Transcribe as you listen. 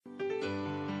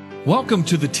Welcome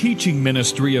to the teaching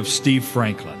ministry of Steve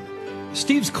Franklin.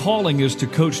 Steve's calling is to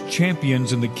coach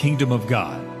champions in the kingdom of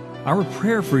God. Our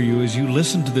prayer for you as you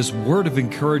listen to this word of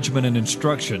encouragement and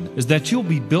instruction is that you'll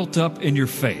be built up in your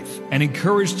faith and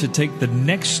encouraged to take the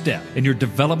next step in your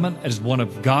development as one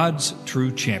of God's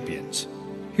true champions.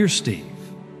 Here's Steve.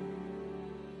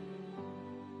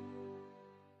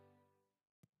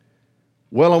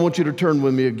 Well, I want you to turn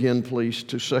with me again, please,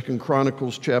 to 2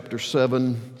 Chronicles chapter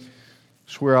 7.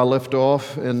 It's where I left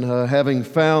off, and having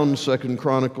found 2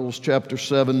 Chronicles chapter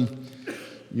 7,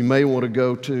 you may want to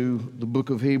go to the book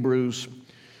of Hebrews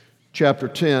chapter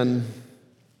 10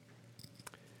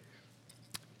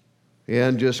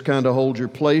 and just kind of hold your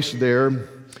place there.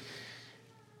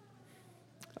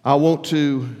 I want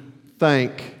to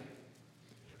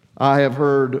I have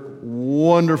heard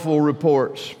wonderful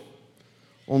reports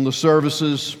on the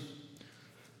services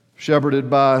shepherded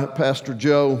by Pastor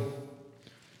Joe,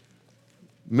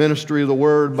 Ministry of the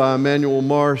Word by Emmanuel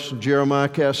Marsh, Jeremiah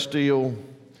Castile.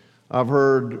 I've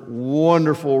heard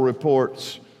wonderful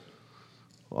reports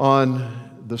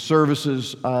on the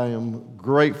services. I am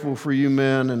grateful for you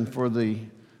men and for the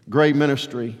great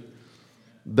ministry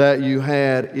that you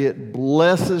had. It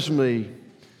blesses me.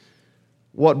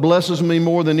 What blesses me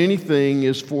more than anything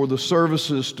is for the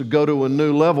services to go to a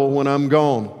new level when I'm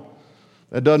gone.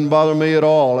 That doesn't bother me at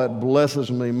all. That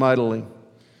blesses me mightily.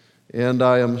 And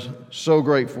I am so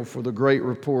grateful for the great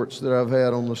reports that I've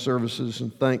had on the services,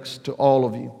 and thanks to all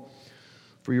of you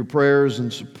for your prayers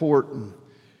and support, and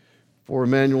for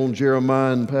Emmanuel and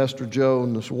Jeremiah and Pastor Joe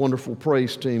and this wonderful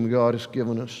praise team God has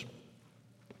given us.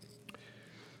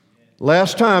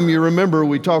 Last time, you remember,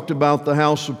 we talked about the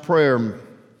house of prayer.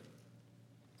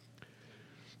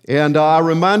 And I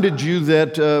reminded you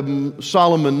that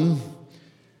Solomon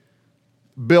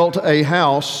built a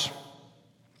house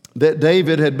that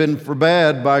David had been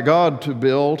forbade by God to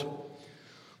build,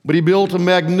 but he built a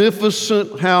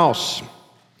magnificent house.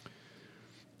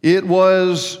 It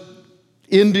was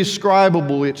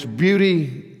indescribable, its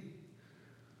beauty.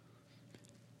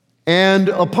 And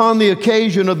upon the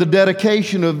occasion of the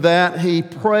dedication of that, he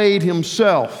prayed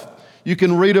himself. You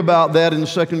can read about that in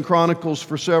 2 Chronicles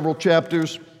for several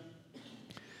chapters.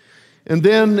 And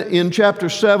then in chapter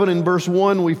 7 and verse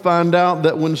 1, we find out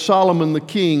that when Solomon the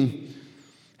king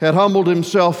had humbled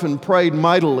himself and prayed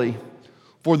mightily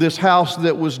for this house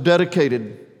that was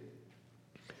dedicated,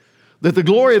 that the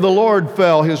glory of the Lord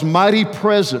fell, His mighty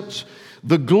presence.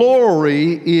 The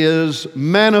glory is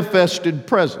manifested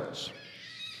presence.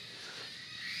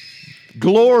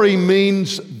 Glory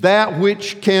means that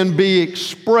which can be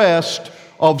expressed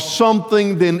of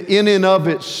something that in and of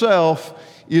itself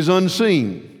is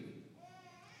unseen.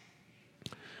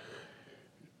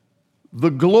 The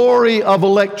glory of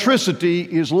electricity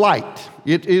is light.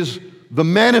 It is the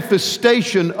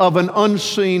manifestation of an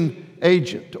unseen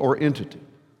agent or entity.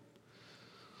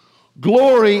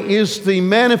 Glory is the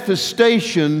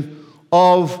manifestation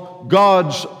of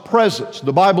God's presence.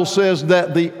 The Bible says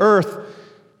that the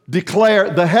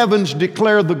heavens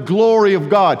declare the glory of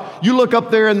God. You look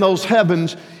up there in those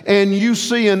heavens and you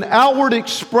see an outward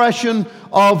expression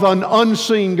of an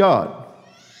unseen God.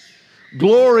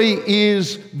 Glory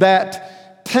is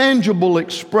that tangible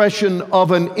expression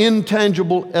of an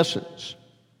intangible essence.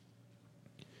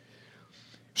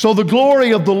 So the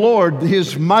glory of the Lord,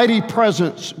 His mighty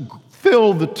presence,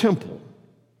 filled the temple.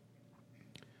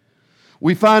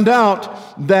 We find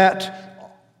out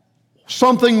that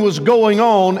something was going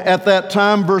on at that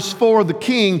time. Verse 4, the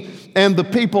king and the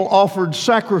people offered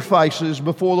sacrifices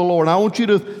before the Lord. I want you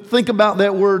to think about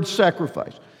that word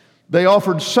sacrifice. They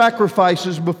offered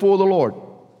sacrifices before the Lord.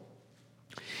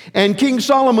 And King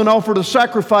Solomon offered a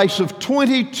sacrifice of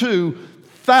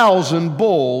 22,000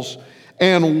 bulls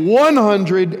and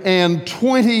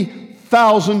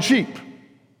 120,000 sheep.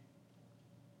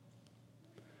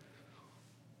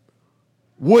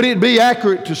 Would it be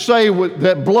accurate to say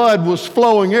that blood was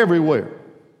flowing everywhere?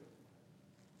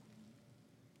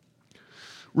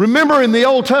 Remember, in the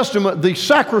Old Testament, the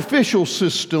sacrificial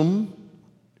system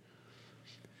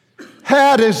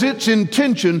had as its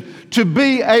intention to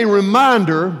be a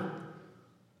reminder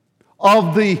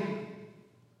of the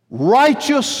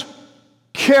righteous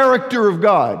character of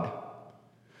God,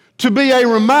 to be a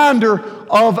reminder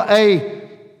of a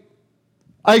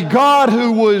God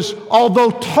who was,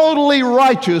 although totally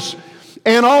righteous,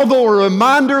 and although a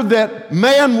reminder that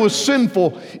man was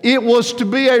sinful, it was to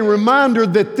be a reminder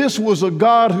that this was a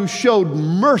God who showed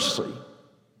mercy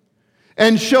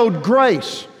and showed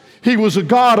grace. He was a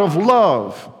God of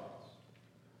love.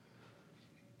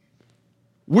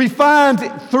 We find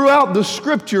throughout the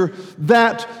Scripture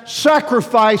that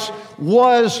sacrifice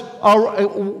was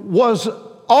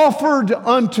offered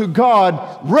unto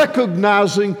God,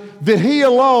 recognizing that He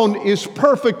alone is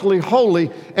perfectly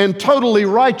holy and totally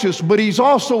righteous, but He's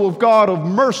also a God of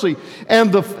mercy.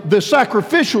 And the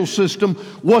sacrificial system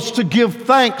was to give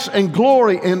thanks and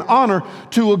glory and honor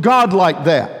to a God like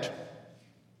that.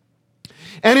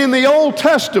 And in the Old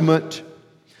Testament,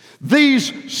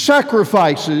 these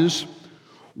sacrifices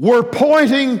were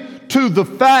pointing to the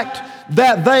fact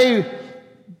that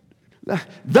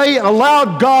they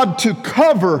allowed God to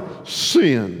cover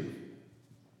sin.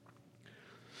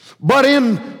 But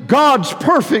in God's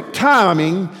perfect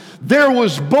timing, there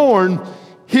was born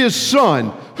His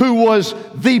Son, who was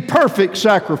the perfect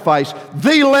sacrifice,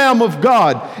 the Lamb of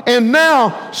God. And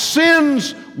now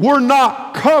sins were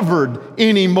not covered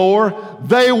anymore,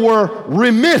 they were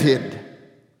remitted.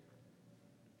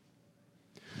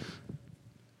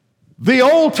 The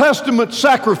Old Testament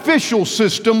sacrificial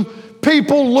system,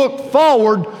 people looked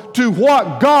forward to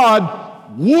what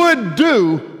God would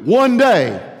do one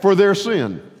day for their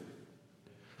sin.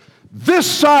 This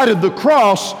side of the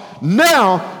cross,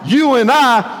 now you and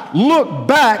I look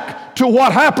back to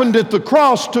what happened at the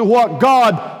cross, to what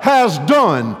God has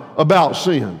done about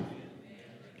sin.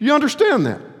 You understand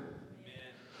that?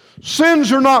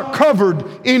 Sins are not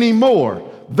covered anymore.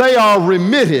 They are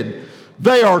remitted.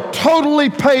 They are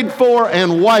totally paid for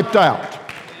and wiped out.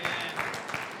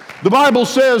 The Bible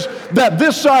says that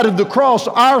this side of the cross,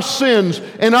 our sins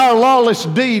and our lawless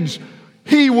deeds,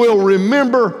 He will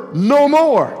remember no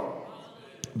more.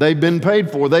 They've been paid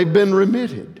for. They've been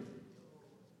remitted.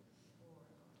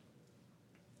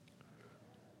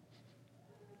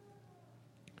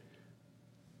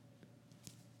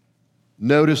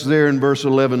 Notice there in verse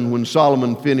 11, when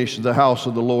Solomon finished the house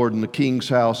of the Lord and the king's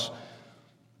house,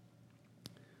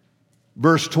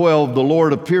 verse 12, the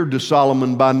Lord appeared to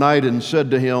Solomon by night and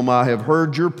said to him, I have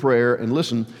heard your prayer, and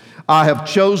listen, I have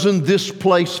chosen this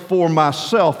place for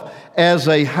myself as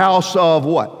a house of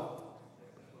what?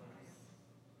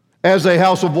 As a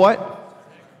house of what?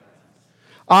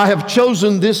 I have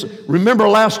chosen this. Remember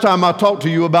last time I talked to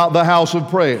you about the house of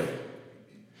prayer.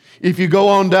 If you go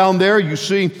on down there, you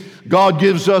see God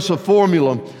gives us a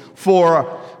formula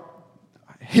for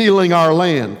healing our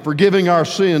land, forgiving our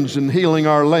sins and healing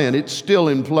our land. It's still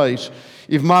in place.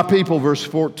 If my people, verse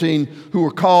 14, who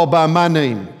are called by my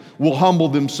name, will humble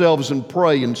themselves and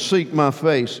pray and seek my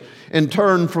face and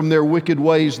turn from their wicked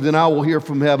ways, then I will hear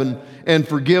from heaven and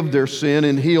forgive their sin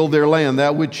and heal their land,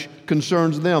 that which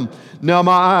concerns them. Now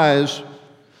my eyes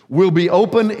will be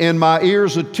open and my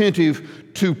ears attentive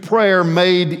to prayer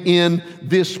made in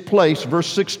this place. Verse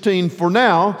 16, for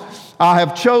now I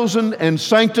have chosen and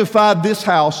sanctified this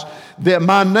house that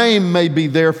my name may be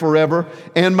there forever,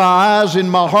 and my eyes and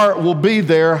my heart will be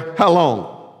there. How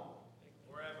long?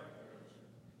 Forever.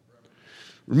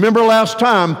 Remember last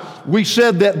time we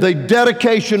said that the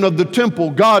dedication of the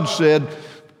temple, God said,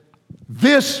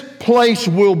 this place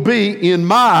will be in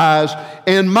my eyes,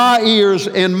 and my ears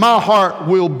and my heart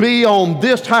will be on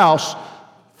this house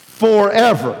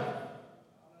forever.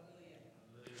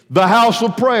 The house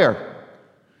of prayer.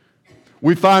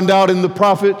 We find out in the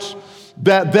prophets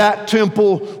that that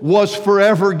temple was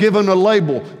forever given a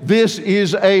label. This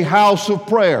is a house of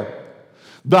prayer.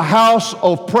 The house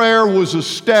of prayer was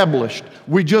established.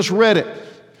 We just read it.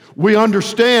 We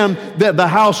understand that the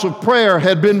house of prayer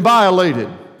had been violated.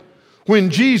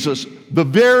 When Jesus, the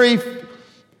very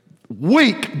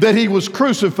week that He was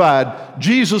crucified,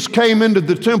 Jesus came into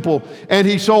the temple and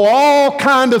He saw all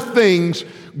kind of things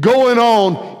going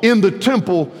on in the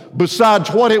temple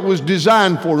besides what it was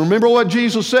designed for. Remember what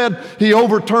Jesus said? He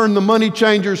overturned the money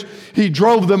changers. He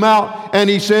drove them out and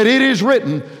He said, it is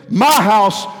written, my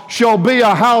house shall be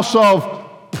a house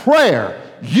of prayer.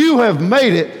 You have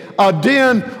made it a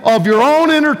den of your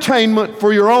own entertainment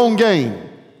for your own gain.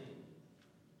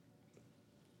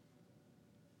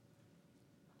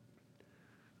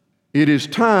 It is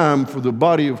time for the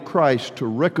body of Christ to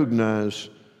recognize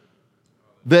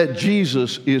that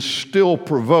Jesus is still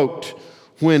provoked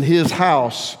when His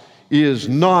house is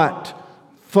not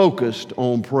focused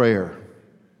on prayer.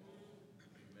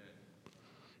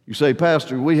 You say,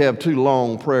 Pastor, we have too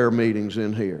long prayer meetings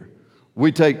in here.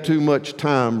 We take too much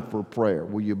time for prayer.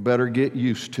 Well, you better get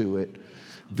used to it.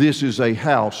 This is a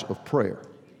house of prayer.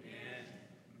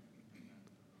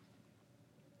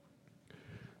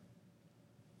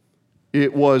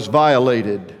 It was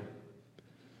violated.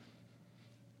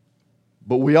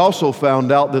 But we also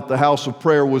found out that the house of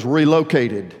prayer was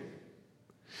relocated.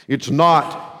 It's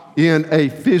not in a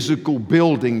physical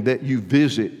building that you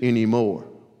visit anymore.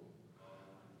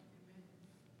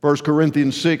 1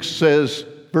 Corinthians 6 says,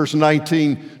 verse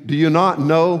 19, do you not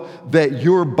know that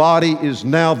your body is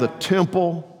now the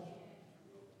temple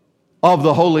of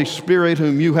the Holy Spirit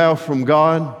whom you have from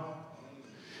God?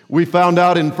 We found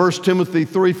out in 1 Timothy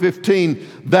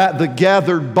 3:15 that the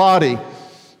gathered body,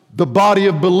 the body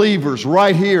of believers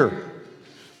right here,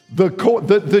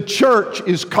 the church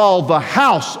is called the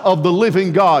house of the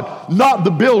living God, not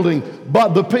the building, but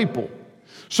the people.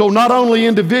 So not only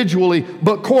individually,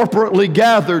 but corporately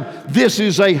gathered, this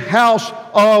is a house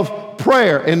of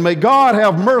prayer. And may God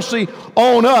have mercy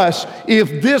on us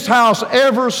if this house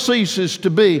ever ceases to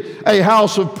be a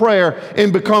house of prayer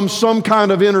and becomes some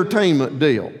kind of entertainment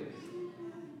deal.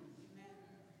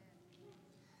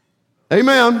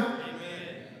 Amen.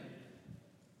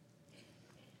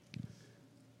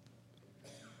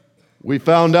 We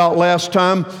found out last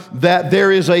time that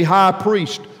there is a high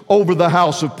priest over the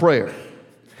house of prayer.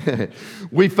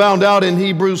 We found out in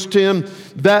Hebrews 10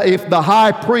 that if the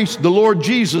high priest, the Lord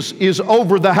Jesus, is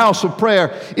over the house of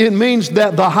prayer, it means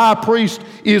that the high priest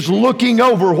is looking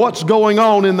over what's going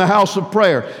on in the house of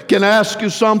prayer. Can I ask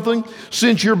you something?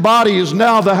 Since your body is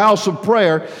now the house of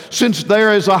prayer, since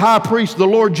there is a high priest, the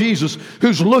Lord Jesus,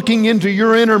 who's looking into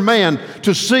your inner man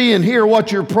to see and hear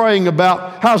what you're praying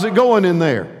about, how's it going in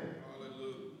there?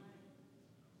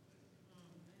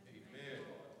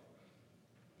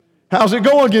 How's it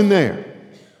going in there?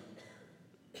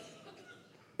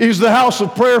 Is the house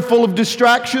of prayer full of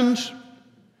distractions?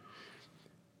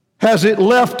 Has it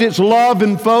left its love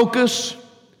and focus?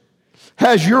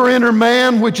 Has your inner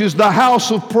man, which is the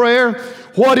house of prayer,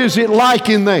 what is it like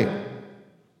in there?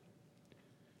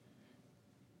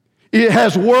 It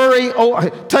has worry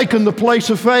taken the place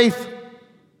of faith?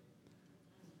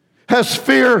 Has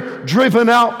fear driven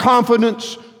out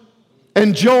confidence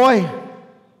and joy?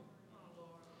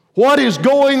 What is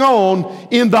going on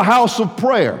in the house of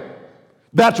prayer?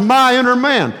 That's my inner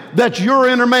man. That's your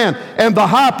inner man. And the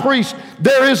high priest,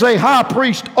 there is a high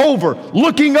priest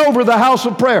looking over the house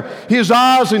of prayer. His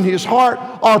eyes and his heart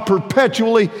are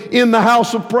perpetually in the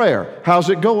house of prayer. How's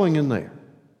it going in there?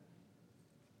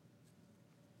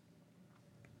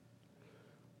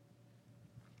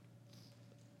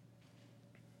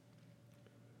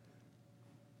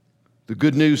 The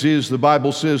good news is the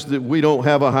Bible says that we don't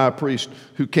have a high priest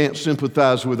who can't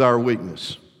sympathize with our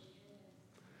weakness,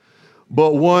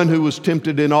 but one who was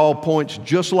tempted in all points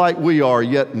just like we are,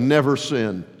 yet never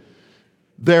sinned.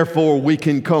 Therefore, we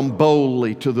can come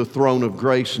boldly to the throne of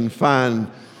grace and find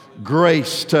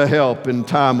grace to help in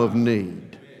time of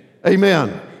need.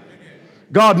 Amen.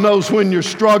 God knows when you're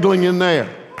struggling in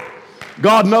there.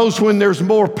 God knows when there's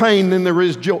more pain than there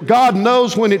is joy. God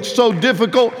knows when it's so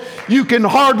difficult you can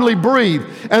hardly breathe.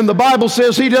 And the Bible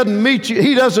says He doesn't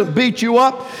beat you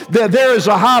up, that there is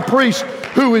a high priest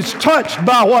who is touched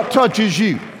by what touches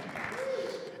you.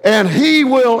 And He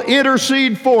will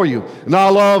intercede for you. And I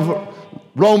love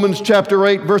Romans chapter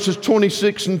 8, verses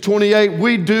 26 and 28.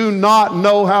 We do not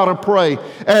know how to pray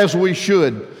as we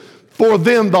should. For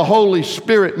then the Holy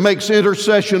Spirit makes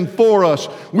intercession for us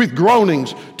with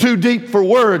groanings too deep for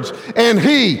words. And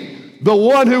He, the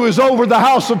one who is over the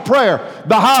house of prayer,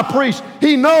 the high priest,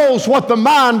 He knows what the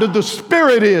mind of the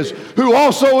Spirit is, who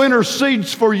also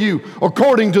intercedes for you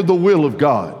according to the will of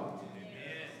God.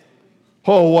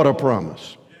 Oh, what a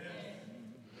promise.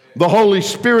 The Holy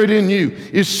Spirit in you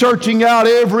is searching out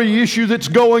every issue that's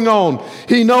going on.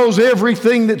 He knows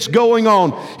everything that's going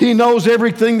on. He knows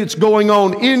everything that's going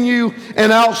on in you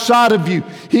and outside of you.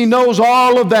 He knows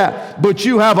all of that. But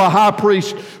you have a high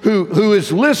priest who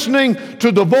is listening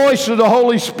to the voice of the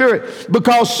Holy Spirit,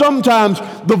 because sometimes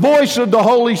the voice of the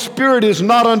Holy Spirit is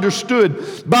not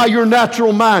understood by your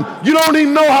natural mind. You don't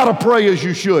even know how to pray as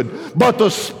you should. But the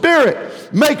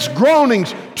Spirit makes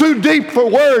groanings too deep for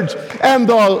words, and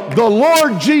the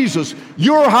Lord Jesus,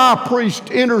 your high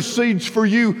priest, intercedes for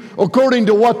you according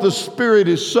to what the Spirit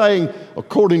is saying,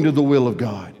 according to the will of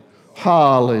God.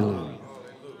 Hallelujah.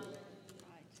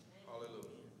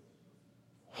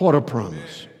 What a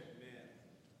promise.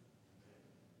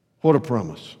 What a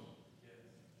promise.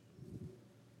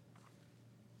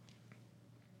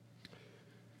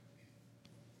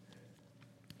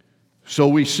 So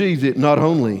we see that not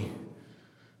only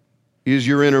is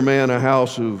your inner man a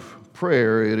house of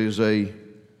prayer, it is a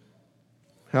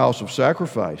house of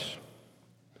sacrifice.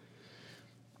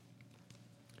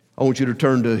 I want you to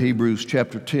turn to Hebrews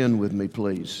chapter 10 with me,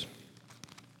 please.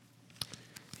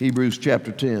 Hebrews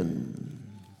chapter 10.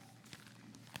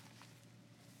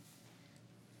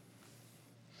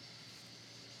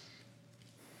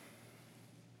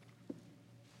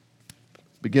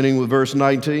 Beginning with verse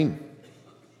 19.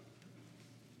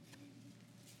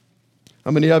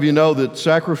 How many of you know that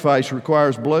sacrifice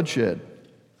requires bloodshed?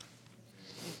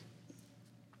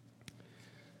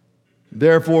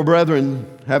 Therefore, brethren,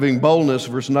 having boldness,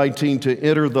 verse 19, to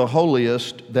enter the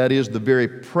holiest, that is the very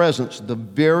presence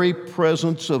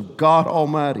of God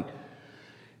Almighty.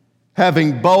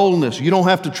 Having boldness. You don't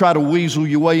have to try to weasel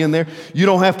your way in there. You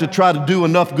don't have to try to do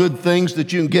enough good things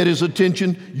that you can get His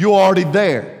attention. You're already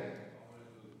there.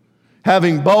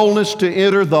 Having boldness to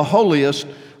enter the holiest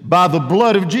by the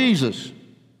blood of Jesus.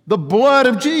 The blood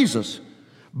of Jesus.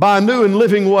 By a new and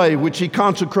living way which He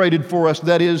consecrated for us,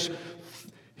 that is,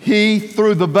 He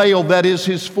through the veil, that is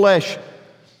His flesh,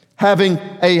 having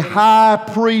a high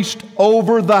priest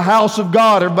over the house of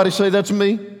God. Everybody say, that's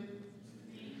me.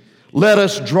 Let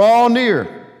us draw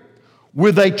near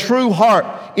with a true heart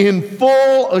in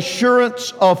full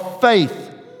assurance of faith,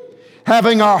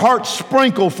 having our hearts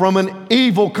sprinkled from an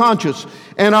evil conscience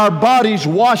and our bodies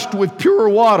washed with pure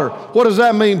water. What does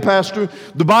that mean, Pastor?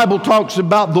 The Bible talks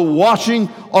about the washing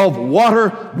of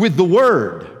water with the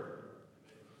Word.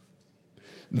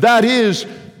 That is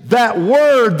that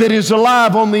Word that is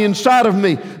alive on the inside of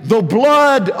me, the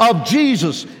blood of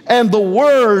Jesus and the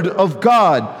Word of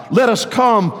God. Let us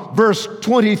come, verse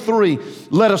 23,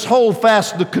 let us hold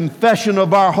fast the confession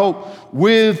of our hope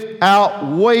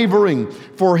without wavering,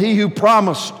 for He who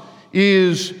promised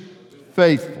is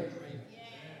faithful.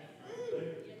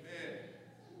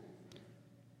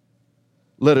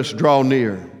 Let us draw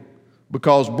near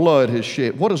because blood has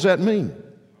shed. What does that mean?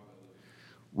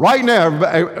 Right now,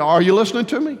 are you listening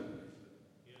to me?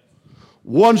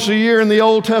 Once a year in the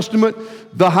Old Testament,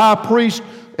 the high priest,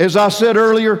 as I said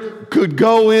earlier, could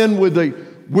go in with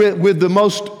the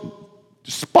most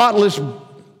spotless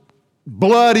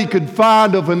blood he could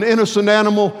find of an innocent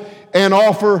animal and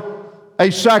offer a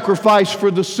sacrifice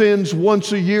for the sins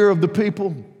once a year of the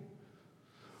people.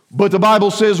 But the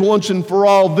Bible says once and for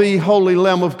all, the Holy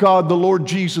Lamb of God, the Lord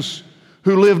Jesus,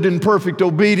 who lived in perfect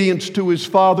obedience to His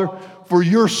Father for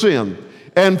your sin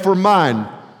and for mine,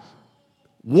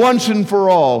 once and for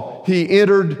all, He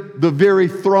entered the very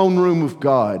throne room of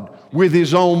God with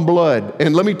His own blood.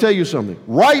 And let me tell you something.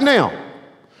 Right now,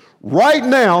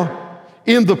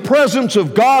 in the presence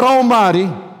of God Almighty,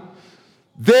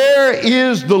 there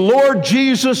is the Lord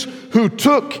Jesus who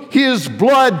took His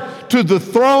blood to the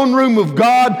throne room of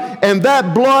God, and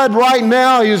that blood right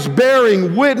now is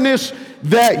bearing witness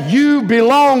that you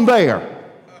belong there.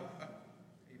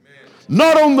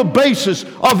 Not on the basis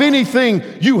of anything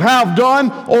you have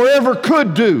done or ever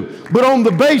could do, but on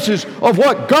the basis of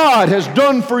what God has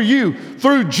done for you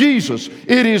through Jesus.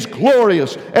 It is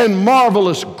glorious and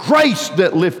marvelous grace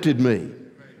that lifted me. Amen.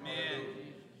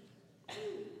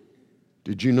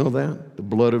 Did you know that? The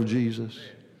blood of Jesus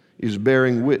is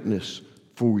bearing witness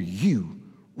for you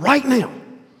right now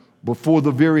before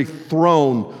the very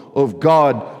throne of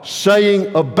God,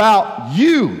 saying about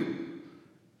you,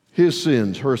 His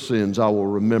sins, her sins, I will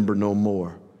remember no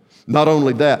more. Not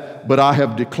only that, but I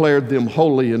have declared them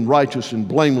holy and righteous and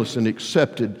blameless and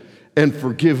accepted and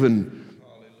forgiven.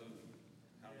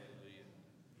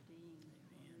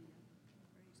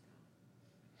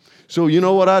 So you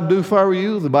know what I'd do if I were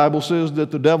you? The Bible says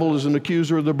that the devil is an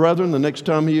accuser of the brethren. The next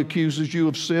time he accuses you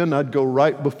of sin, I'd go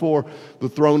right before the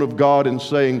throne of God and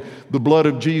saying, the blood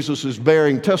of Jesus is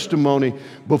bearing testimony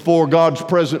before God's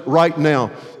presence right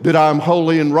now that I'm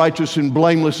holy and righteous and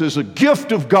blameless as a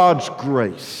gift of God's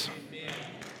grace.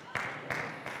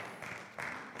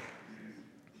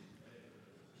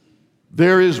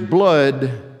 There is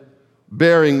blood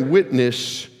bearing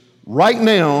witness right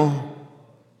now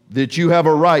that you have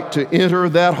a right to enter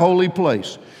that holy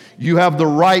place. You have the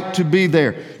right to be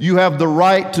there. You have the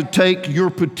right to take your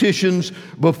petitions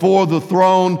before the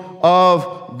throne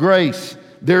of grace.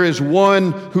 There is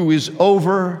one who is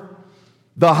over,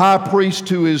 the high priest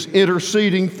who is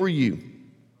interceding for you,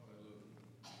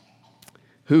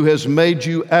 who has made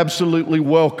you absolutely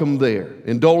welcome there.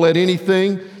 And don't let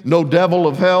anything, no devil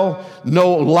of hell,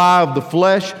 no lie of the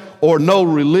flesh, or no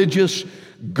religious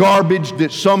garbage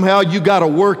that somehow you got to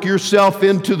work yourself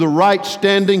into the right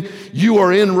standing. You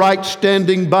are in right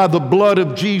standing by the blood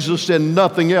of Jesus and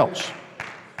nothing else.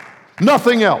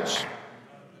 Nothing else.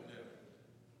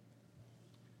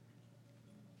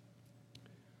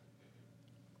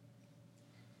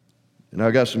 And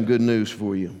I got some good news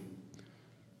for you.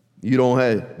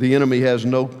 The enemy has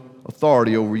no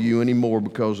authority over you anymore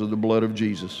because of the blood of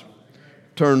Jesus.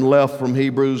 Turn left from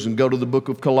Hebrews and go to the book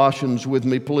of Colossians with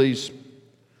me, please.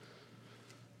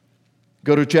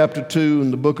 Go to chapter 2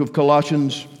 in the book of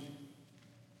Colossians.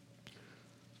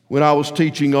 When I was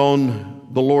teaching on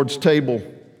the Lord's table,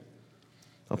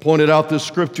 I pointed out this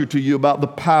scripture to you about the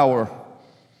power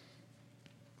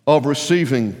of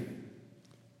receiving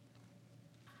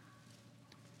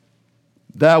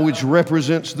that which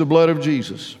represents the blood of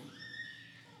Jesus.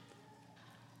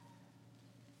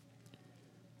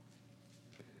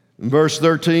 In verse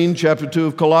 13, chapter 2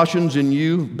 of Colossians, "In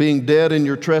you, being dead in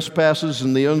your trespasses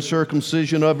and the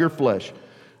uncircumcision of your flesh."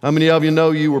 How many of you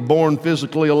know you were born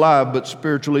physically alive but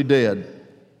spiritually dead?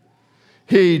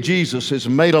 He, Jesus, has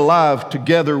made alive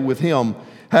together with Him,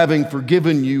 having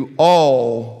forgiven you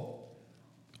all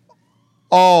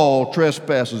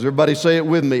trespasses. Everybody say it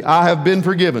with me. I have been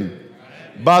forgiven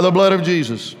by the blood of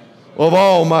Jesus of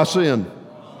all my sin.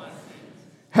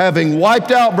 Having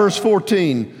wiped out, verse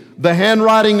 14, the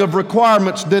handwriting of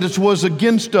requirements that it was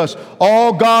against us.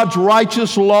 All God's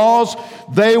righteous laws,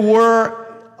 they were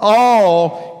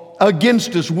all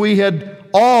against us. We had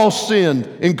all sinned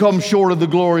and come short of the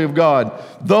glory of God.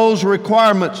 Those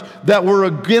requirements that were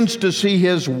against us, He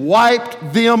has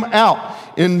wiped them out.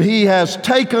 And He has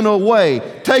taken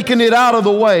it out of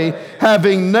the way,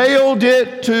 having nailed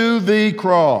it to the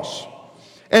cross.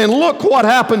 And look what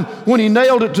happened when He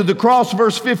nailed it to the cross,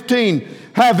 verse 15.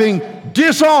 Having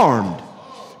disarmed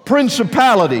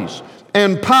principalities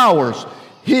and powers,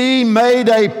 He made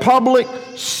a public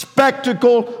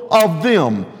spectacle of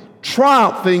them,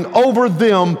 triumphing over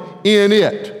them in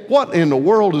it. What in the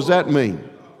world does that mean?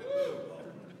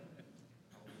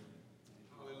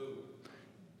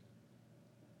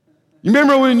 You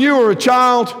remember when you were a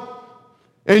child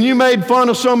and you made fun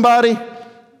of somebody?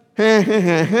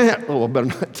 Oh, I better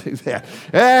not do that.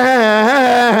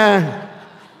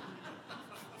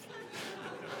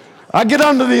 I get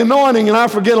under the anointing and I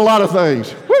forget a lot of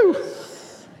things. Woo.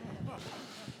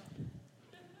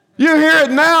 You hear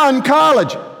it now in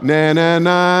college. Nah, nah,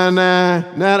 nah, nah,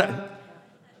 nah.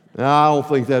 I don't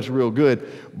think that's real good.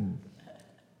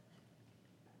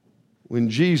 When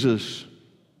Jesus,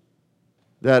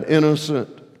 that innocent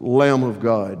Lamb of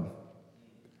God,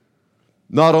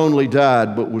 not only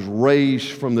died, but was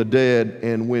raised from the dead,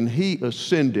 and when He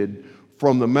ascended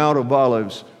from the Mount of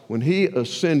Olives, when He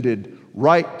ascended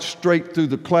right straight through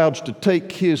the clouds to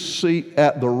take His seat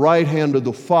at the right hand of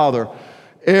the Father,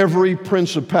 every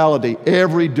principality,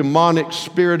 every demonic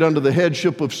spirit under the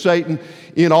headship of Satan,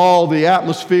 in all the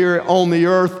atmosphere, on the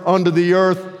earth, under the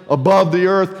earth, above the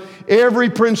earth, every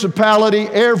principality,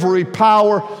 every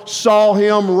power saw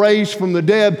Him raised from the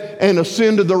dead and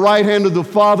ascend to the right hand of the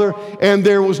Father, and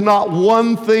there was not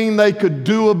one thing they could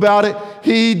do about it.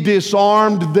 He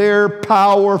disarmed their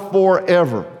power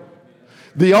forever.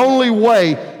 The only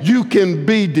way you can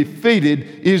be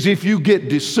defeated is if you get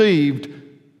deceived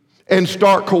and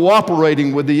start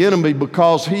cooperating with the enemy,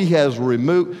 because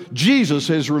Jesus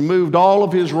has removed all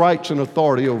of His rights and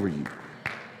authority over you.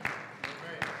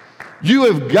 You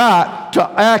have got to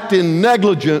act in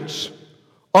negligence,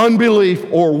 unbelief,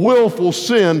 or willful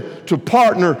sin to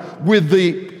partner with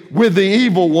the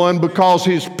evil one, because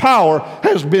his power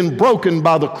has been broken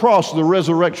by the cross, the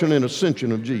resurrection, and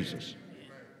ascension of Jesus.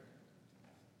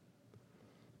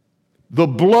 The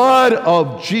blood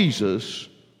of Jesus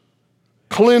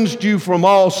cleansed you from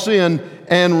all sin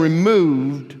and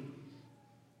removed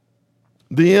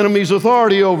the enemy's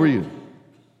authority over you.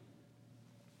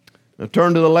 Now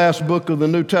turn to the last book of the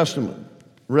New Testament,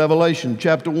 Revelation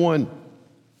chapter 1.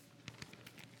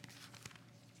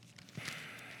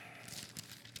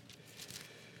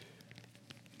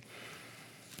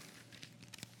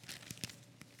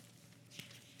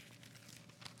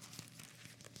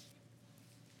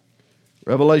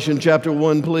 Revelation chapter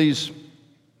 1, please.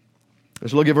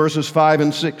 Let's look at verses 5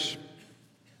 and 6.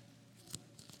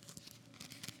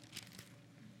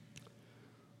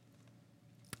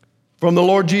 From the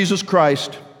Lord Jesus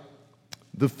Christ,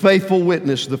 the faithful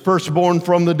witness, the firstborn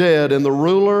from the dead, and the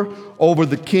ruler over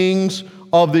the kings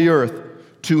of the earth.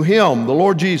 To Him, the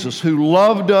Lord Jesus, who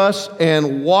loved us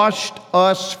and washed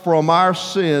us from our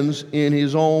sins in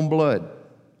His own blood.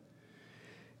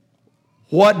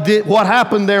 What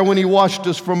happened there when He washed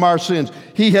us from our sins?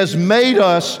 He has made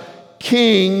us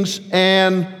kings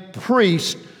and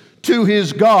priests to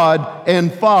His God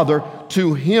and Father.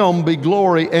 To Him be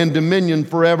glory and dominion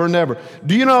forever and ever.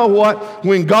 Do you know what?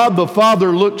 When God the Father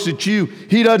looks at you,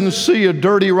 He doesn't see a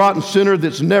dirty, rotten sinner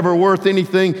that's never worth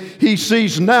anything. He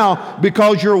sees now,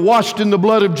 because you're washed in the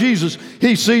blood of Jesus,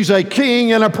 He sees a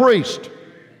king and a priest.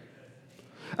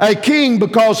 A king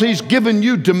because He's given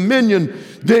you dominion,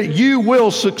 that you will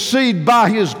succeed by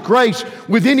His grace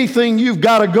with anything you've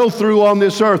got to go through on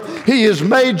this earth. He has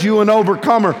made you an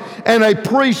overcomer. And a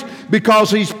priest because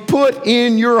He's put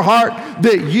in your heart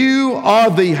that you are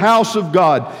the house of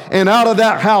God. And out of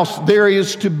that house there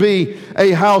is to be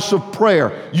a house of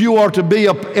prayer. You are to be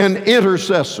an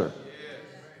intercessor.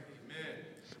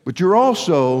 But you're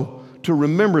also to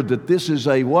remember that this is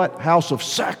a what? House of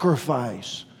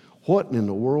sacrifice. What in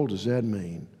the world does that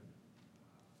mean?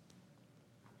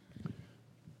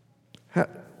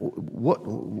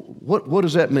 What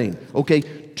does that mean? Okay,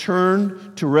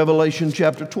 turn to Revelation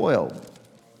chapter 12.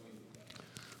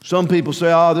 Some people say,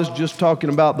 this is just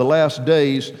talking about the last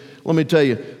days. Let me tell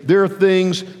you, there are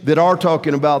things that are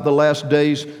talking about the last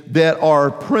days that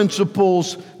are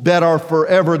principles that are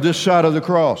forever this side of the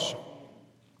cross.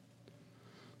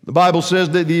 The Bible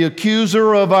says that the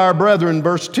accuser of our brethren,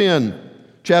 verse 10,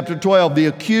 chapter 12, the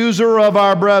accuser of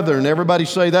our brethren, everybody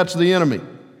say that's the enemy.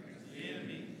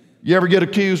 You ever get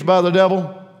accused by the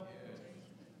devil?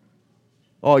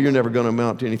 Oh, you're never going to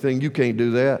amount to anything. You can't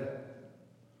do that.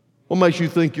 What makes you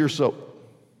think you're so?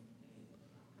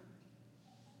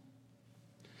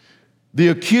 The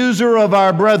accuser of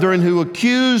our brethren who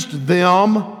accused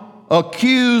them,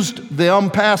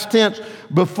 past tense,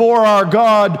 before our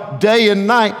God day and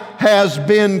night has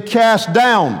been cast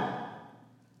down.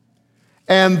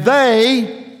 And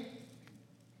they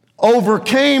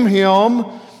overcame him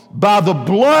by the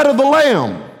blood of the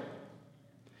Lamb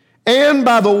and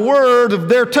by the word of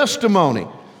their testimony.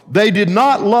 They did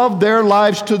not love their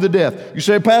lives to the death. You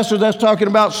say, Pastor, that's talking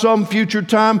about some future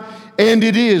time, and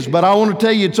it is, but I want to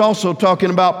tell you it's also talking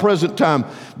about present time.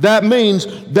 That means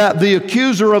that the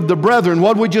accuser of the brethren,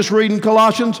 what we just read in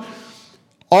Colossians,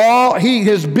 he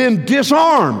has been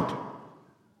disarmed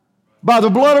by the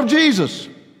blood of Jesus.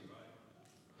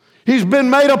 He's been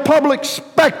made a public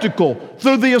spectacle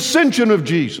through the ascension of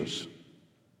Jesus.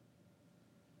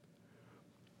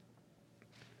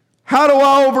 How do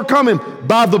I overcome him?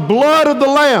 By the blood of the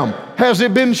Lamb has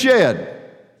it been shed.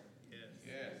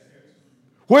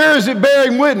 Where is it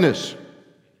bearing witness?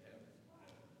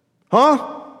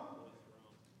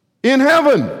 In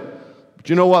heaven. But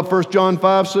you know what 1 John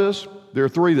 5 says? There are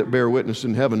three that bear witness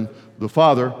in heaven: the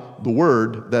Father, the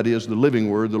Word, that is the living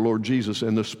Word, the Lord Jesus,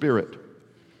 and the Spirit.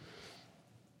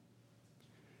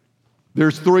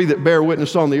 There's three that bear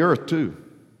witness on the earth too: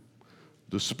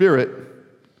 the Spirit,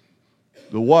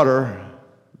 the water,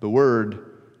 the Word,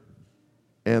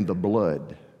 and the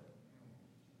blood.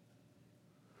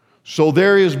 So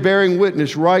there is bearing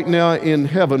witness right now in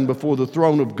heaven before the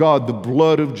throne of God, the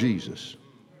blood of Jesus.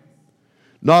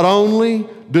 Not only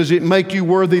does it make you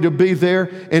worthy to be there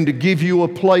and to give you a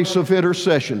place of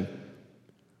intercession,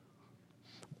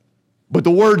 but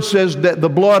the Word says that the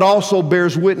blood also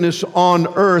bears witness on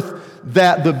earth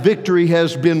that the victory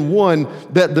has been won,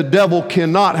 that the devil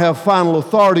cannot have final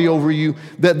authority over you,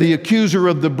 that the accuser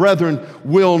of the brethren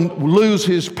will lose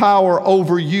his power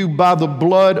over you by the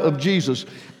blood of Jesus.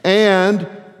 And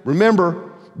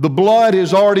remember, the blood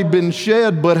has already been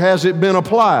shed, but has it been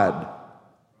applied?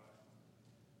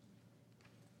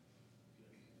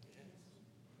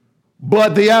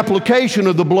 But the application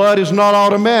of the blood is not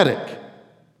automatic.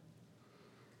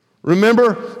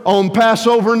 Remember, on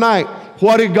Passover night,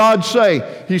 what did God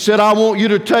say? He said, I want you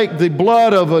to take the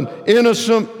blood of an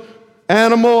innocent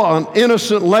animal, an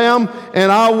innocent lamb,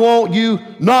 and I want you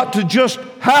not to just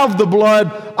have the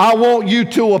blood, I want you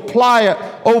to apply it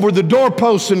over the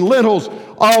doorposts and lintels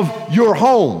of your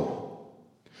home,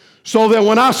 so that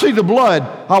when I see the blood,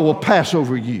 I will pass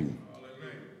over you.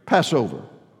 Pass over.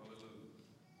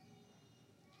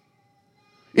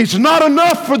 It's not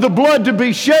enough for the blood to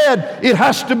be shed, it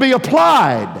has to be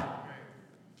applied.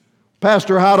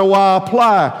 Pastor, how do I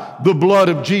apply the blood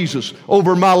of Jesus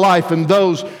over my life and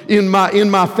those in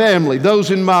my family,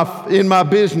 those in my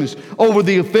business, over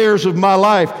the affairs of my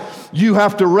life? You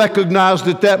have to recognize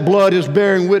that blood is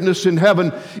bearing witness in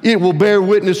heaven. It will bear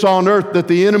witness on earth that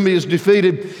the enemy is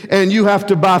defeated, and you have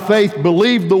to, by faith,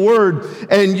 believe the word,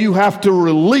 and you have to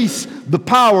release the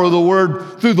power of the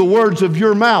word through the words of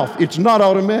your mouth. It's not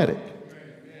automatic.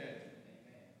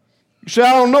 You say,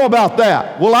 I don't know about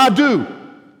that. Well, I do.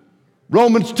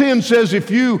 Romans 10 says, if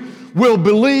you will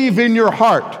believe in your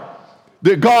heart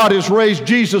that God has raised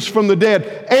Jesus from the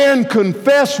dead and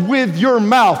confess with your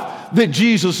mouth that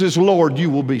Jesus is Lord, you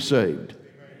will be saved.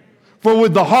 For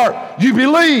with the heart you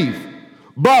believe,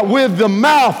 but with the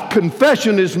mouth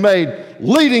confession is made,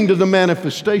 leading to the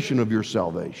manifestation of your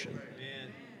salvation.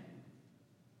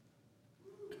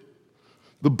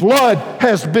 The blood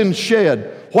has been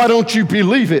shed. Why don't you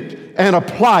believe it and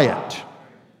apply it?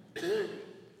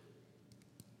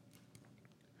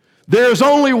 There's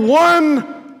only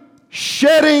one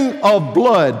shedding of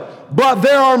blood, but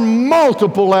there are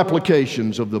multiple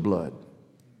applications of the blood.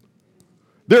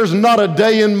 There's not a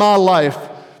day in my life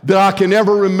that I can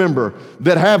ever remember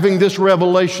that having this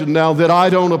revelation now that I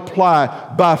don't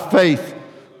apply by faith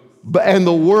and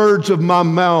the words of my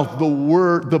mouth,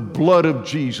 the blood of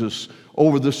Jesus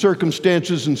over the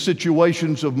circumstances and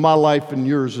situations of my life and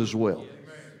yours as well.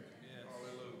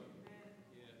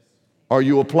 Are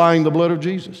you applying the blood of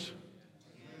Jesus?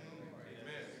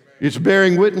 It's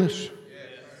bearing witness.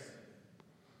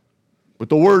 But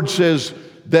the Word says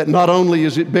that not only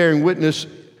is it bearing witness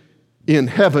in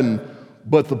heaven,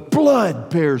 but the blood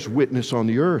bears witness on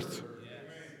the earth.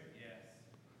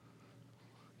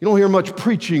 You don't hear much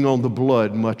preaching on the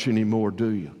blood much anymore, do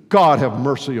you? God have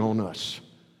mercy on us.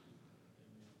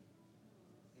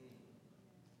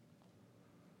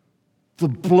 The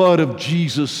blood of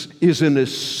Jesus is an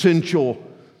essential,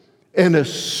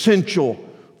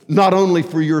 not only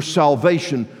for your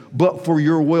salvation, but for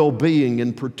your well-being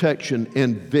and protection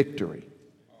and victory.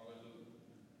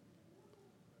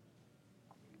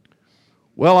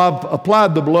 Well, I've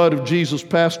applied the blood of Jesus,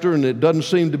 Pastor, and it doesn't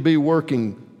seem to be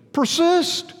working.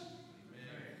 Persist.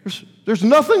 There's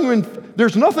nothing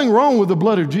wrong with the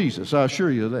blood of Jesus, I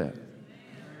assure you of that.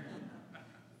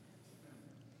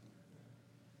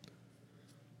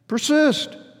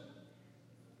 Persist.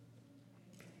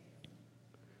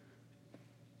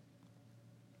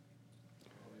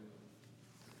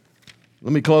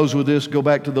 Let me close with this. Go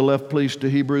back to the left, please, to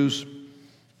Hebrews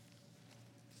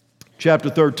chapter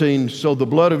 13. So the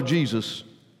blood of Jesus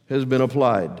has been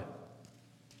applied.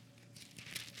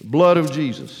 The blood of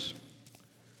Jesus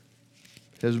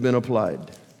has been applied.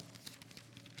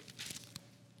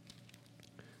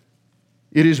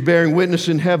 It is bearing witness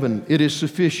in heaven. It is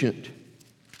sufficient.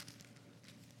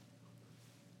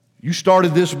 You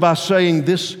started this by saying,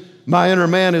 "This, my inner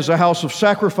man, is a house of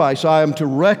sacrifice." I am to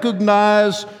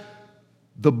recognize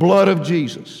the blood of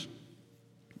Jesus.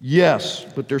 Yes,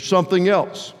 but there's something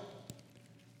else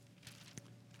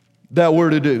that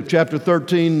we're to do. Chapter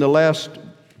 13, the last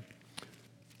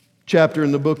chapter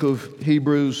in the book of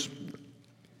Hebrews,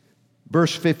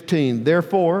 verse 15.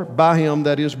 Therefore, by him,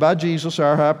 that is by Jesus,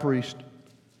 our high priest,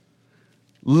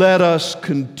 let us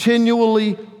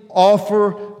continually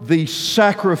offer the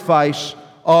sacrifice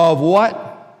of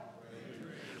what?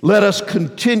 Let us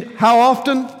continue. How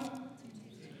often?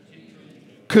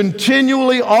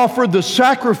 Continually offer the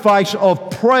sacrifice of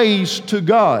praise to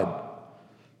God.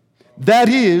 That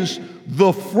is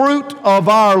the fruit of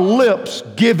our lips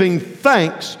giving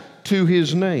thanks to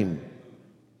His name.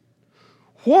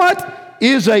 What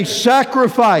is a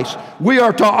sacrifice? We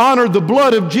are to honor the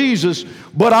blood of Jesus,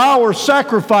 but our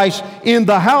sacrifice in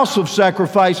the house of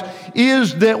sacrifice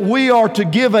is that we are to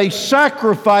give a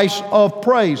sacrifice of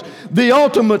praise. The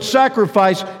ultimate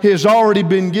sacrifice has already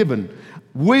been given.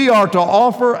 We are to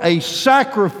offer a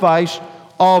sacrifice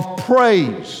of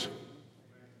praise.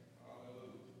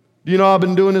 You know, I've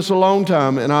been doing this a long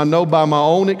time, and I know by my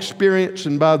own experience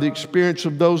and by the experience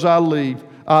of those I lead,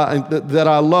 that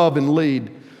I love and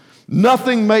lead,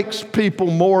 nothing makes people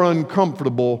more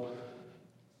uncomfortable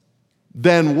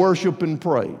than worship and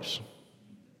praise.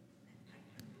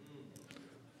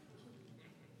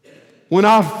 When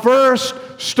I first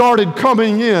started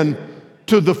coming in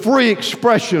to the free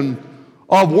expression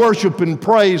of worship and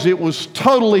praise, it was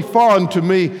totally foreign to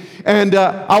me, and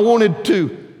I wanted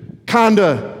to kind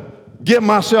of get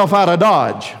myself out of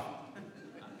Dodge.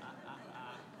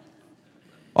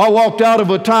 I walked out of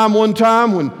a time one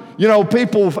time when,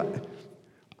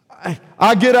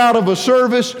 I get out of a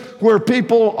service where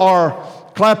people are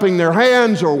clapping their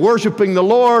hands or worshiping the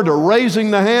Lord or raising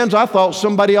the hands. I thought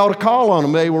somebody ought to call on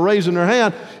them. They were raising their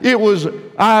hand.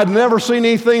 I had never seen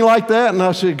anything like that, and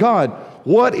I said, God,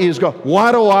 what is God?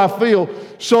 Why do I feel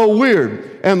so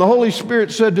weird? And the Holy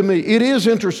Spirit said to me, it is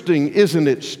interesting, isn't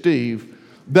it, Steve,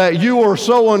 that you are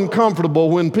so uncomfortable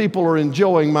when people are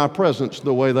enjoying my presence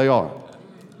the way they are.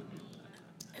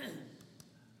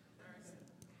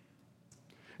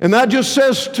 And that just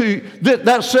says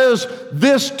that says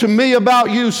this to me about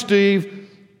you, Steve,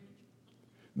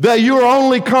 that you're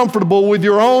only comfortable with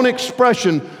your own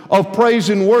expression of praise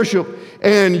and worship,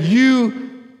 and you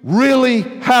really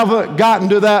haven't gotten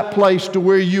to that place to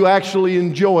where you actually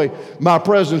enjoy my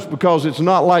presence, because it's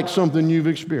not like something you've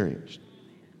experienced.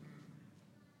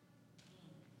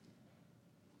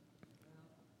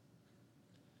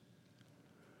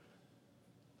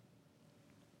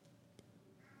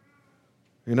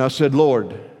 And I said,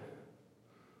 Lord,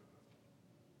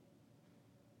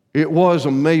 it was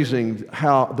amazing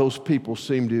how those people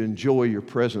seemed to enjoy your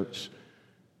presence.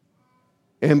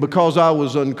 And because I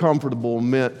was uncomfortable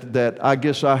meant that I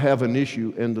guess I have an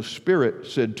issue. And the Spirit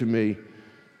said to me,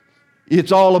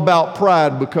 it's all about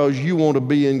pride, because you want to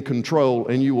be in control,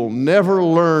 and you will never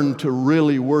learn to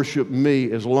really worship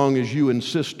me as long as you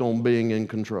insist on being in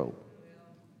control.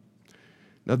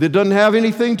 Now, that doesn't have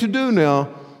anything to do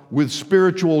now with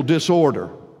spiritual disorder.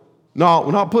 No,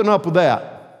 we're not putting up with that.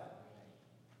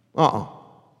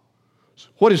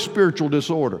 What is spiritual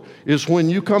disorder? It's when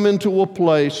you come into a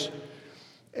place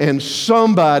and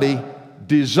somebody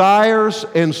desires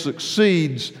and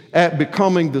succeeds at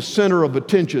becoming the center of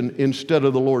attention instead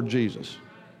of the Lord Jesus.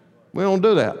 We don't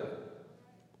do that.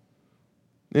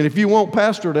 And if you want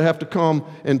pastor to have to come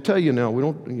and tell you now,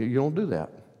 you don't do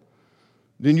that.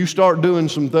 Then you start doing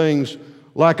some things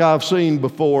like I've seen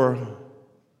before.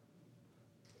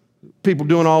 People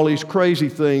doing all these crazy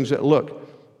things that, look,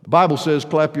 the Bible says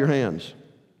clap your hands,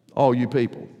 all you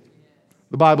people.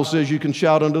 The Bible says you can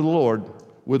shout unto the Lord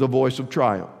with a voice of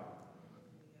triumph.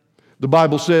 The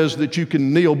Bible says that you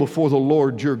can kneel before the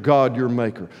Lord your God, your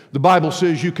Maker. The Bible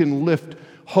says you can lift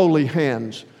holy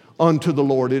hands unto the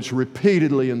Lord. It's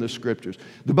repeatedly in the Scriptures.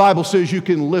 The Bible says you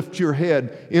can lift your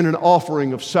head in an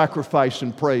offering of sacrifice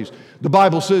and praise. The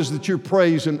Bible says that your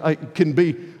praise can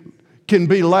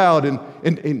be loud.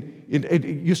 And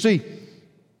you see,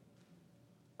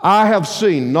 I have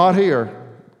seen, not here,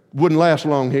 wouldn't last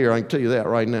long here, I can tell you that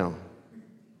right now.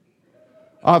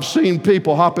 I've seen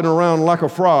people hopping around like a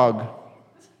frog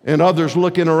and others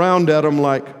looking around at them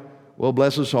like, well,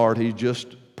 bless his heart, he's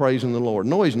just praising the Lord.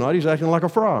 No, he's not. He's acting like a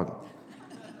frog.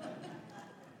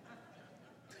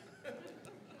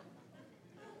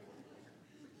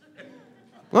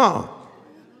 Well,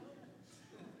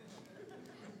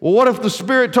 what if the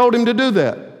Spirit told him to do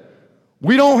that?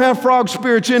 We don't have frog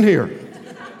spirits in here.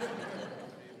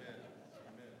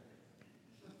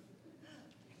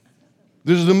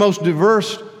 This is the most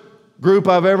diverse group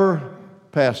I've ever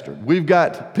pastored. We've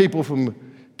got people from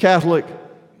Catholic,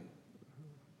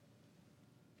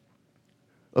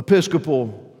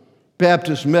 Episcopal,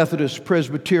 Baptist, Methodist,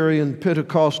 Presbyterian,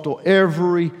 Pentecostal,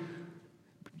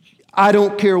 I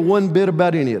don't care one bit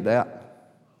about any of that.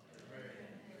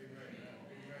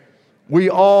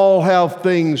 We all have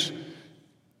things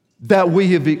that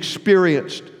we have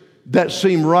experienced that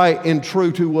seem right and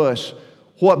true to us.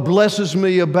 What blesses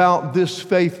me about this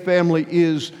faith family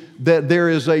is that there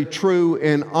is a true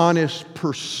and honest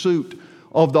pursuit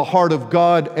of the heart of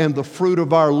God, and the fruit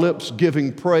of our lips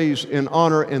giving praise and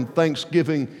honor and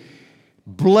thanksgiving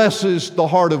blesses the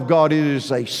heart of God. It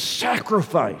is a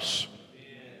sacrifice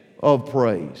of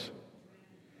praise.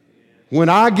 When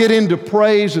I get into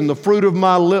praise and the fruit of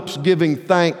my lips giving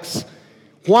thanks,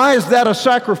 why is that a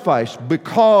sacrifice?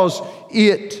 Because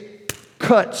it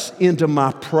cuts into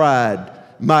my pride,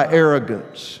 my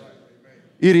arrogance.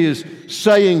 It is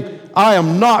saying, I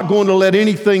am not going to let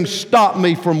anything stop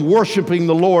me from worshiping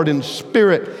the Lord in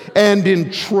spirit and in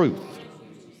truth.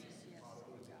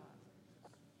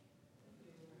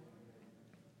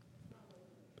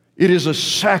 It is a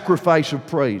sacrifice of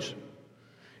praise.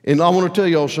 And I want to tell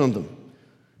y'all something.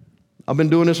 I've been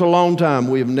doing this a long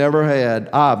time.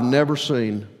 I've never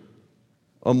seen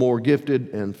a more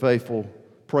gifted and faithful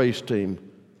praise team.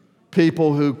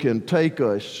 People who can take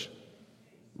us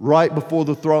right before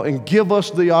the throne and give us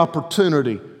the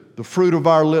opportunity, the fruit of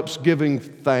our lips giving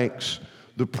thanks.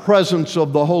 The presence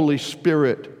of the Holy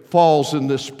Spirit falls in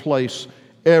this place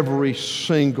every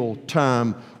single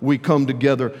time we come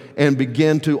together and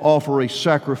begin to offer a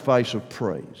sacrifice of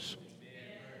praise.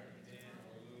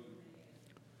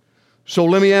 So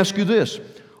let me ask you this.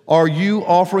 Are you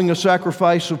offering a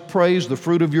sacrifice of praise, the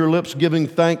fruit of your lips, giving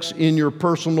thanks in your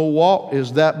personal walk?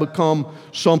 Has that become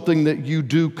something that you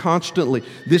do constantly?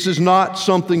 This is not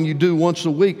something you do once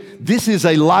a week. This is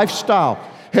a lifestyle.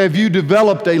 Have you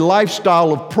developed a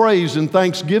lifestyle of praise and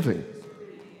thanksgiving?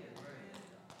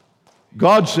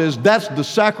 God says that's the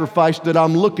sacrifice that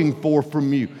I'm looking for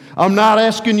from you. I'm not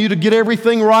asking you to get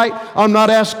everything right. I'm not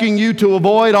asking you to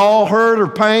avoid all hurt or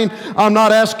pain. I'm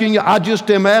not asking you. I just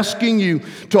am asking you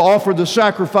to offer the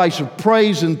sacrifice of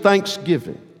praise and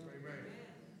thanksgiving.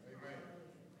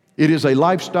 It is a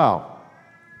lifestyle.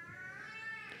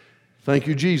 Thank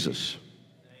you, Jesus.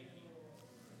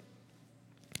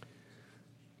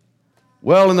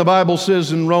 Well, and the Bible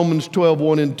says in Romans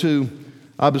 12:1 and 2,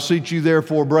 I beseech you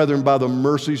therefore, brethren, by the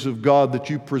mercies of God, that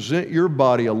you present your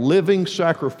body a living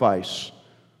sacrifice,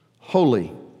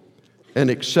 holy and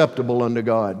acceptable unto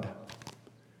God.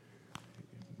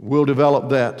 We'll develop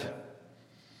that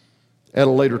at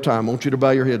a later time. I want you to bow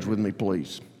your heads with me,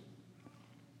 please.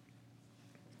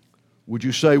 Would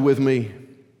you say with me,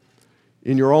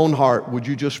 in your own heart, would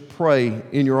you just pray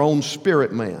in your own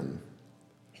spirit, man?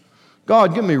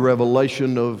 God, give me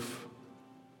revelation of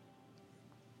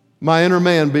my inner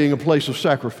man being a place of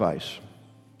sacrifice.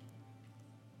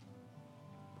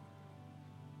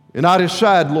 And I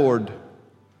decide, Lord,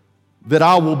 that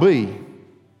I will be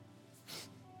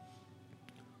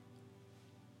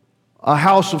a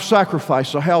house of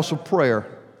sacrifice, a house of prayer,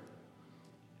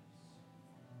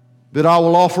 that I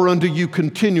will offer unto you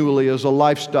continually as a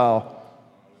lifestyle.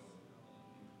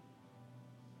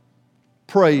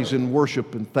 Praise and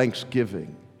worship and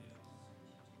thanksgiving.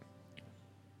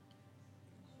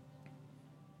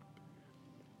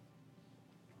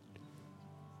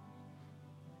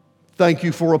 Thank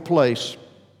you for a place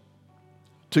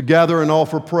to gather and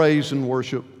offer praise and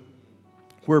worship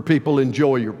where people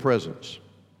enjoy your presence.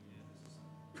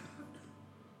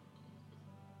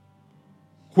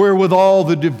 Where with all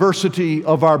the diversity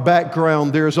of our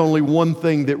background, there is only one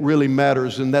thing that really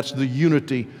matters, and that's the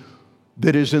unity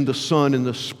that is in the Son and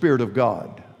the Spirit of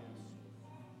God.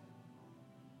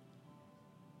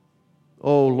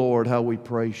 Oh Lord, how we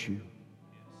praise you.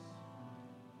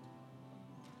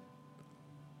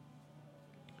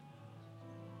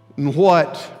 And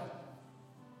what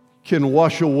can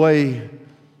wash away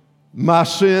my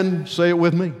sin? Say it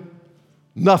with me.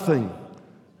 Nothing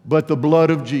but the blood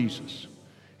of Jesus.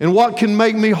 And what can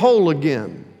make me whole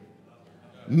again?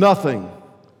 Nothing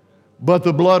but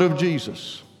the blood of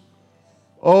Jesus.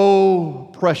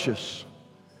 Oh, precious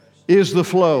is the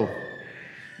flow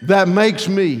that makes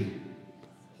me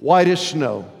white as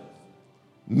snow.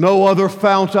 No other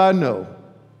fount I know.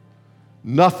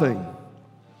 Nothing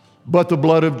but the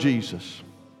blood of Jesus.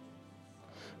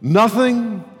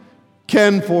 Nothing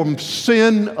can from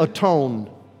sin atone.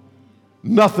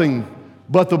 Nothing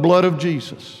but the blood of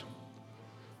Jesus.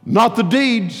 Not the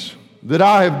deeds that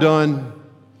I have done.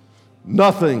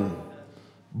 Nothing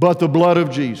but the blood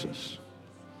of Jesus.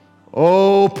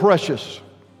 Oh, precious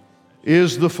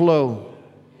is the flow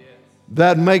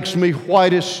that makes me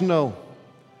white as snow.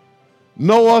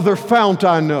 No other fount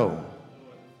I know.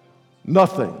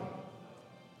 Nothing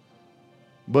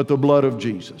but the blood of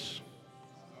Jesus.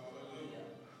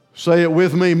 Say it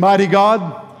with me. Mighty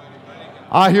God,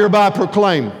 I hereby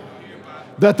proclaim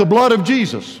that the blood of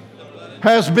Jesus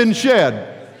has been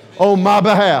shed on my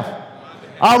behalf.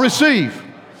 I receive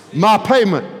my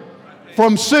payment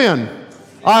from sin.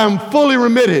 I am fully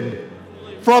remitted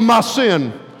from my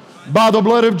sin by the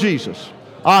blood of Jesus.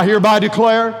 I hereby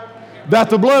declare that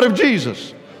the blood of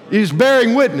Jesus is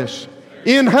bearing witness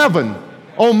in heaven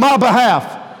on my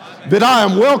behalf that I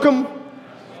am welcome,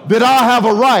 that I have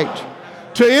a right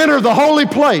to enter the holy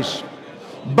place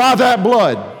by that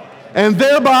blood, and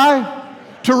thereby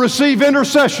to receive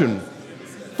intercession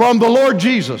from the Lord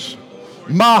Jesus,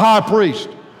 my high priest.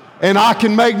 And I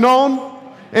can make known,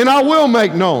 and I will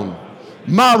make known,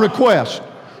 my request,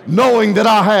 knowing that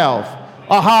I have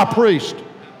a high priest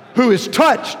who is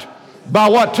touched by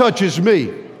what touches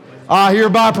me. I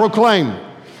hereby proclaim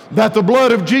that the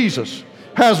blood of Jesus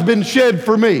has been shed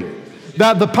for me,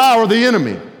 that the power of the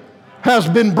enemy has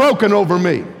been broken over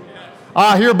me.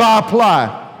 I hereby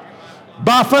apply,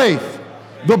 by faith,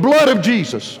 the blood of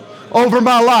Jesus over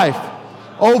my life,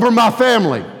 over my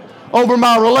family, over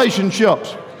my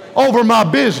relationships, over my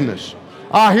business.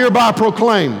 I hereby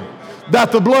proclaim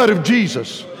that the blood of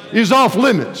Jesus is off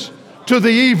limits to the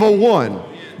evil one,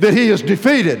 that he is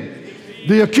defeated.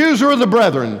 The accuser of the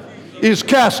brethren is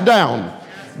cast down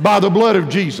by the blood of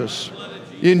Jesus.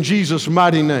 In Jesus'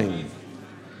 mighty name,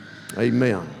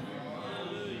 amen.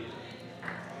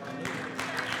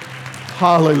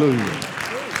 Hallelujah.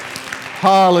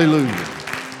 Hallelujah.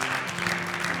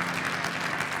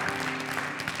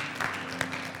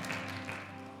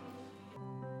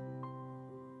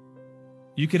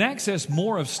 You can access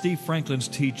more of Steve Franklin's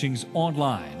teachings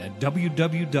online at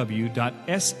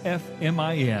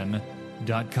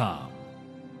www.sfmin.com.